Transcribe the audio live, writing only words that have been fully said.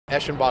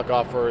Eschenbach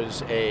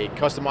offers a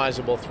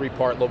customizable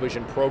three-part low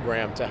vision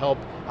program to help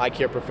eye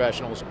care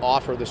professionals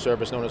offer the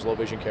service known as low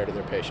vision care to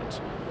their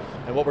patients.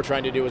 And what we're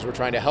trying to do is we're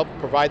trying to help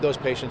provide those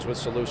patients with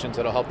solutions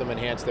that will help them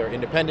enhance their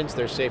independence,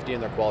 their safety,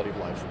 and their quality of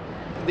life.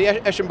 The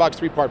Eschenbach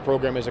three-part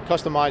program is a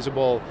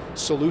customizable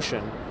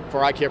solution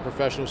for eye care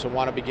professionals who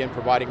want to begin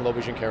providing low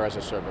vision care as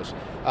a service.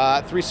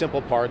 Three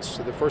simple parts.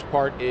 The first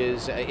part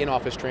is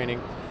in-office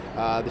training.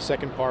 The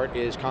second part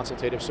is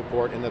consultative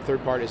support, and the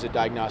third part is a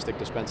diagnostic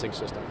dispensing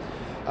system.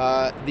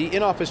 The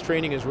in-office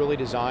training is really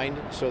designed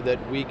so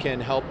that we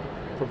can help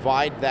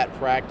provide that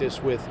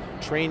practice with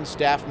trained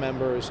staff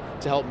members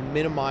to help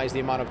minimize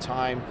the amount of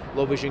time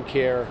low vision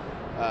care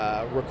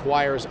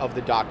requires of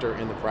the doctor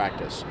in the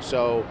practice.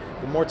 So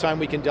the more time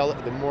we can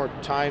the more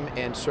time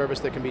and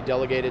service that can be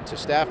delegated to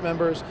staff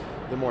members,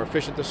 the more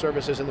efficient the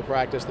service is in the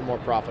practice, the more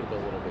profitable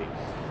it will be.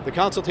 The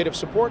consultative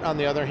support, on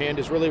the other hand,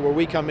 is really where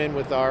we come in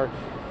with our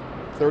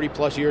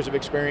 30+ years of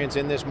experience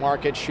in this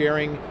market,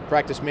 sharing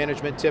practice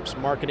management tips,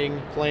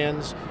 marketing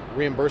plans,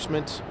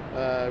 reimbursement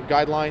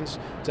guidelines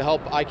to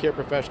help eye care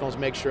professionals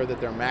make sure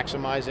that they're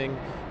maximizing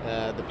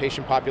the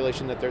patient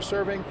population that they're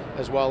serving,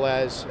 as well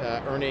as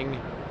earning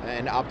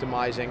and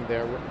optimizing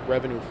their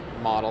revenue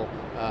model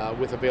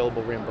with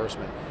available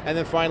reimbursement. And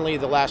then finally,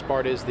 the last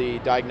part is the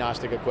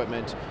diagnostic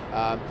equipment.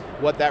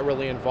 What that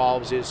really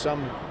involves is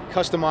some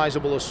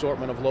customizable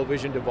assortment of low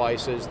vision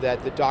devices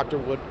that the doctor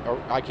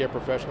or eye care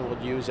professional would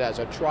use as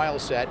a trial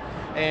set,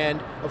 and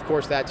of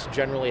course that's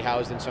generally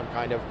housed in some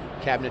kind of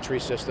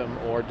cabinetry system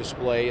or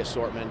display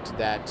assortment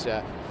that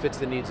fits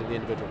the needs of the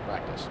individual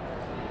practice.